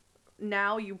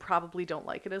 now you probably don't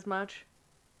like it as much.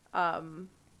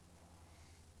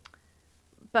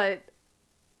 But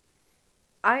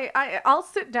I'll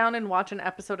sit down and watch an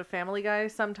episode of Family Guy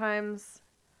sometimes,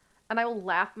 and I will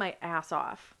laugh my ass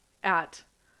off at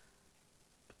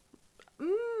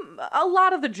a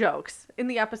lot of the jokes in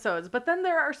the episodes. But then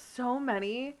there are so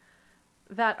many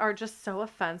that are just so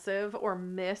offensive or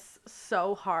miss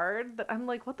so hard that I'm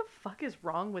like, what the fuck is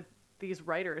wrong with these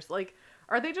writers? Like,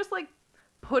 are they just, like,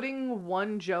 putting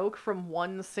one joke from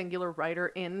one singular writer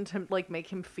in to, like, make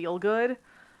him feel good?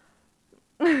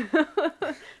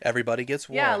 Everybody gets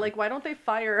one. Yeah, like, why don't they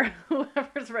fire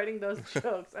whoever's writing those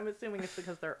jokes? I'm assuming it's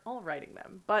because they're all writing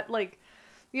them. But, like,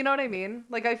 you know what I mean?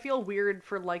 Like, I feel weird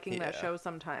for liking that show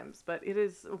sometimes, but it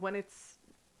is when it's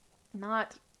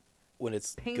not when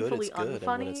it's painfully good, it's good,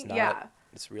 unfunny. and when it's not, yeah,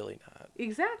 it's really not.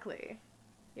 Exactly.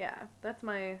 Yeah, that's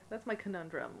my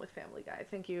conundrum with Family Guy.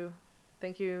 Thank you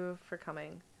for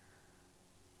coming.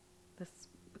 This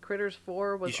Critters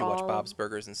 4 was all... You should watch Bob's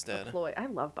Burgers instead. I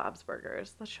love Bob's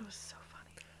Burgers. That show is so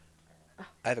funny.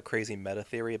 I have a crazy meta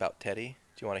theory about Teddy.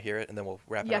 Do you want to hear it? And then we'll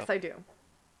wrap it up. Yes, I do.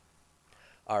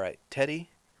 All right. Teddy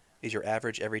is your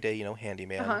average, everyday,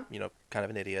 handyman, kind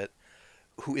of an idiot,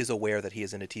 who is aware that he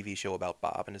is in a TV show about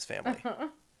Bob and his family.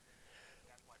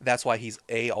 That's why he's,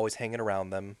 always hanging around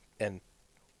them, and,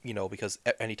 because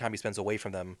anytime he spends away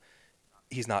from them,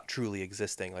 he's not truly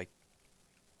existing. Like,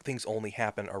 things only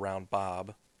happen around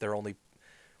Bob. They're only,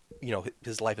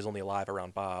 his life is only alive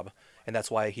around Bob. And that's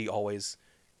why he always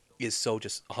is so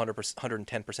just 100%,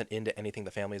 110% into anything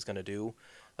the family is going to do.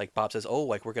 Like, Bob says, oh,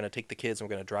 like, we're going to take the kids and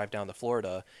we're going to drive down to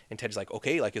Florida. And Teddy's like,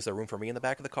 okay, like, is there room for me in the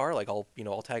back of the car? Like, I'll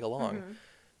tag along. Mm-hmm.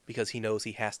 Because he knows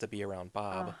he has to be around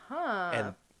Bob.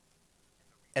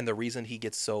 And the reason he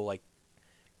gets so, like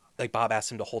Bob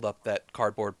asks him to hold up that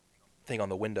cardboard thing on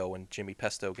the window when Jimmy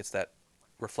Pesto gets that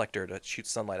reflector to shoot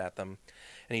sunlight at them,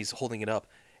 and he's holding it up,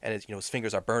 and his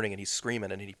fingers are burning, and he's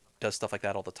screaming, and he does stuff like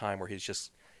that all the time, where he's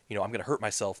just, I'm going to hurt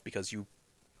myself because you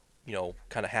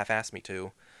kind of half-assed me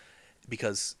to,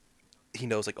 because he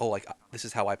knows like, oh, like this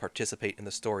is how I participate in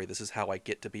the story. This is how I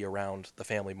get to be around the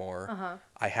family more.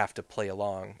 I have to play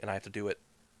along, and I have to do it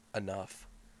enough.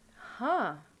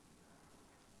 Huh.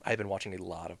 I've been watching a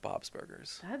lot of Bob's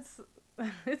Burgers. That's.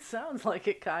 It sounds like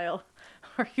it, Kyle.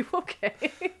 Are you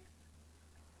okay?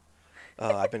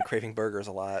 I've been craving burgers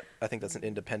a lot. I think that's an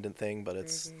independent thing, but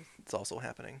it's also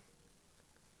happening.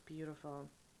 Beautiful.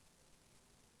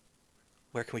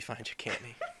 Where can we find you,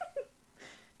 Cammy?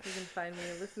 You can find me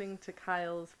listening to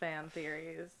Kyle's fan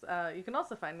theories. You can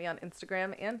also find me on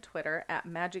Instagram and Twitter at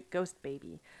Magic Ghost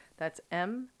Baby. That's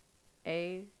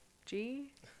MAGI.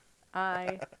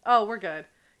 Oh, we're good.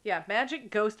 Yeah,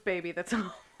 Magic Ghost Baby. That's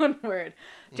all one word.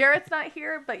 Jarrett's not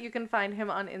here, but you can find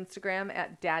him on Instagram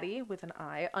at daddy with an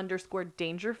I _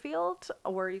 Dangerfield,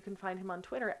 or you can find him on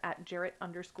Twitter at Jarrett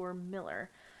 _ Miller.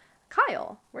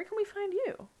 Kyle, where can we find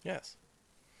you? Yes.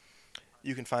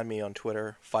 You can find me on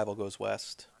Twitter, Fievel Goes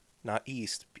West, not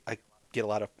East. I get a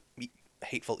lot of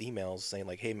hateful emails saying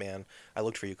like, hey man, I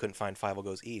looked for you, couldn't find Fievel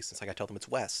Goes East. It's like I tell them it's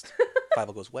West.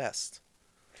 Fievel Goes West.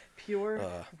 Pure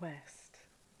West.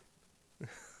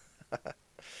 If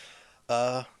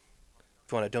you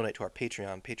want to donate to our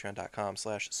Patreon,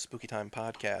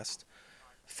 patreon.com/spookytimepodcast,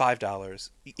 $5,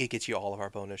 it gets you all of our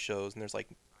bonus shows, and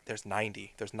there's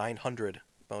 900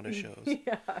 bonus shows.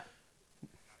 Yeah.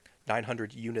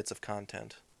 900 units of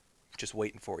content just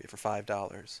waiting for you for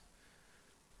 $5.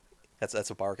 That's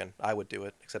a bargain. I would do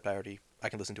it, except I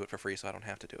can listen to it for free, so I don't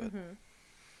have to do it.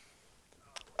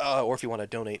 Or if you want to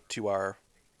donate to our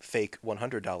fake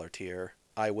 $100 tier,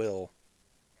 I will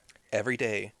every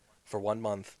day for 1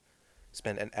 month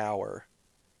spend an hour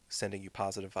sending you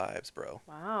positive vibes, bro.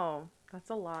 Wow, that's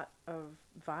a lot of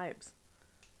vibes.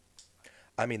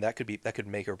 I mean, that could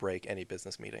make or break any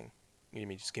business meeting. You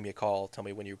mean just give me a call, tell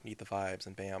me when you need the vibes,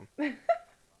 and bam,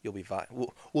 you'll be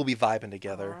we'll be vibing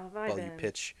together while you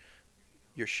pitch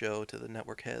your show to the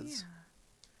network heads. Yeah.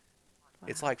 Wow.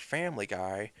 It's like Family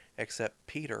Guy, except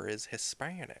Peter is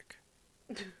Hispanic.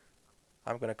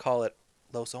 I'm gonna call it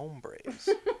Los Hombres.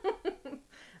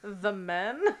 The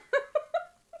men?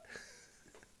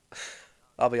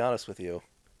 I'll be honest with you.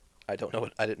 I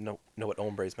didn't know what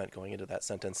hombres meant going into that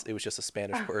sentence. It was just a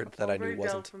Spanish word that I knew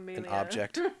wasn't an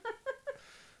object.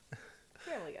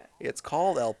 Family Guy. It's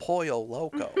called El Pollo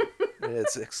Loco. And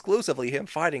it's exclusively him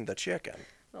fighting the chicken.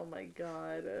 Oh my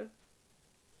god.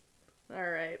 All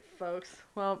right, folks.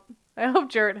 Well, I hope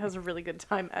Jarrett has a really good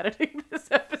time editing this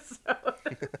episode.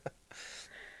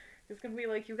 He's gonna be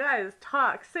like, you guys,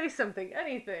 talk, say something,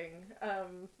 anything.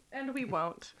 And we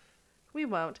won't. We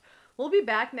won't. We'll be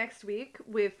back next week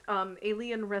with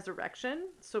Alien Resurrection,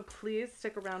 so please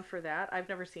stick around for that. I've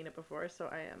never seen it before, so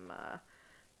I am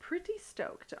pretty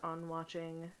stoked on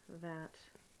watching that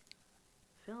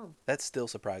film. That still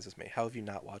surprises me. How have you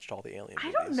not watched all the Alien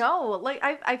movies? I don't know. Like,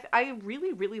 I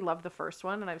really, really love the first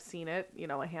one, and I've seen it,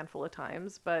 a handful of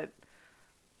times, but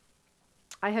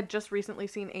I had just recently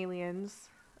seen Aliens.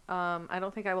 I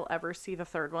don't think I will ever see the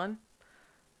third one,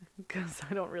 because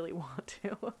I don't really want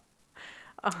to.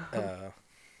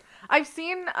 I've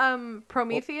seen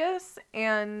Prometheus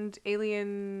and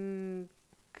Alien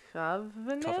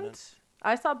Covenant.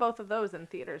 I saw both of those in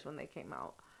theaters when they came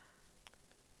out.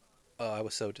 I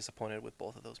was so disappointed with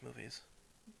both of those movies.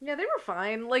 Yeah, they were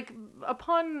fine. Like,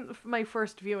 upon my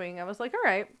first viewing, I was like, all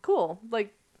right, cool.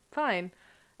 Like, fine.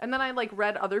 And then I,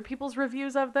 read other people's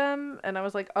reviews of them, and I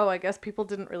was like, oh, I guess people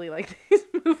didn't really like these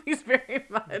movies very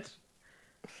much.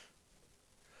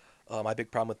 My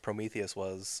big problem with Prometheus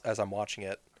was, as I'm watching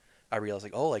it, I realized,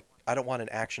 I don't want an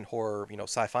action horror,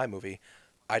 sci-fi movie.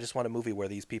 I just want a movie where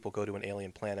these people go to an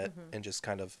alien planet and just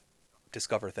kind of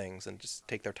discover things and just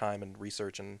take their time and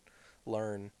research and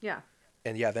learn. Yeah.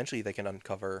 And yeah, eventually they can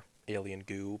uncover alien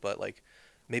goo, but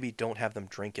maybe don't have them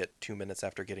drink it 2 minutes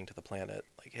after getting to the planet.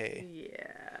 Like, hey,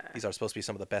 yeah, these are supposed to be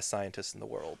some of the best scientists in the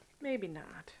world. Maybe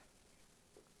not.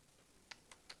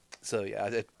 So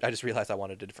yeah, I just realized I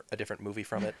wanted a different movie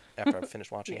from it after I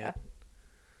finished watching it.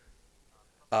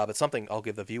 But something I'll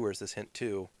give the viewers this hint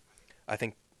too. I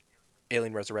think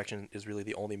Alien Resurrection is really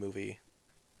the only movie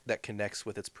that connects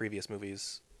with its previous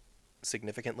movies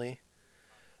significantly.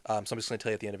 So I'm just going to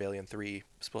tell you at the end of Alien 3,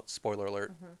 spoiler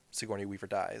alert, Sigourney Weaver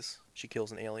dies. She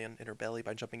kills an alien in her belly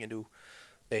by jumping into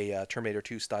a Terminator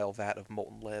 2 style vat of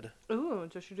molten lead. Ooh,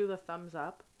 does she do the thumbs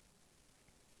up?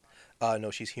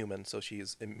 No, she's human, so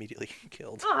she's immediately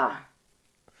killed. Ah!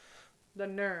 The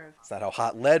nerve. That's not how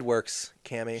hot lead works,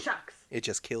 Cammy. Shucks. It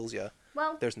just kills you.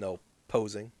 Well. There's no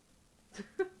posing.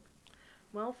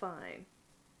 Well, fine.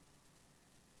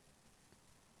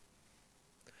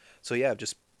 So yeah,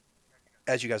 just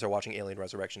as you guys are watching Alien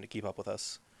Resurrection, to keep up with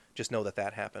us, Just know that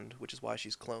that happened, which is why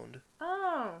she's cloned.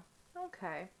 Oh,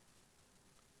 okay.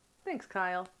 Thanks,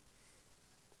 Kyle.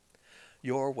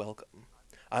 You're welcome.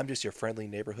 I'm just your friendly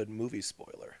neighborhood movie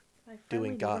spoiler. My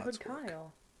Doing friendly God's neighborhood work.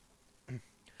 Kyle.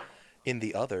 In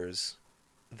the others,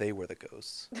 they were the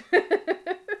ghosts.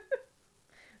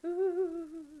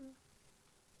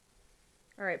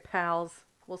 All right, pals.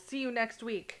 We'll see you next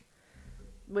week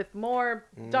with more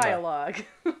dialogue.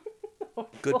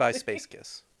 Goodbye, Space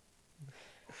Kiss.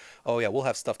 Oh yeah, we'll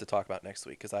have stuff to talk about next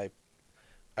week because I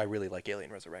really like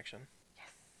Alien Resurrection.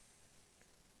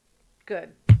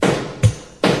 Good.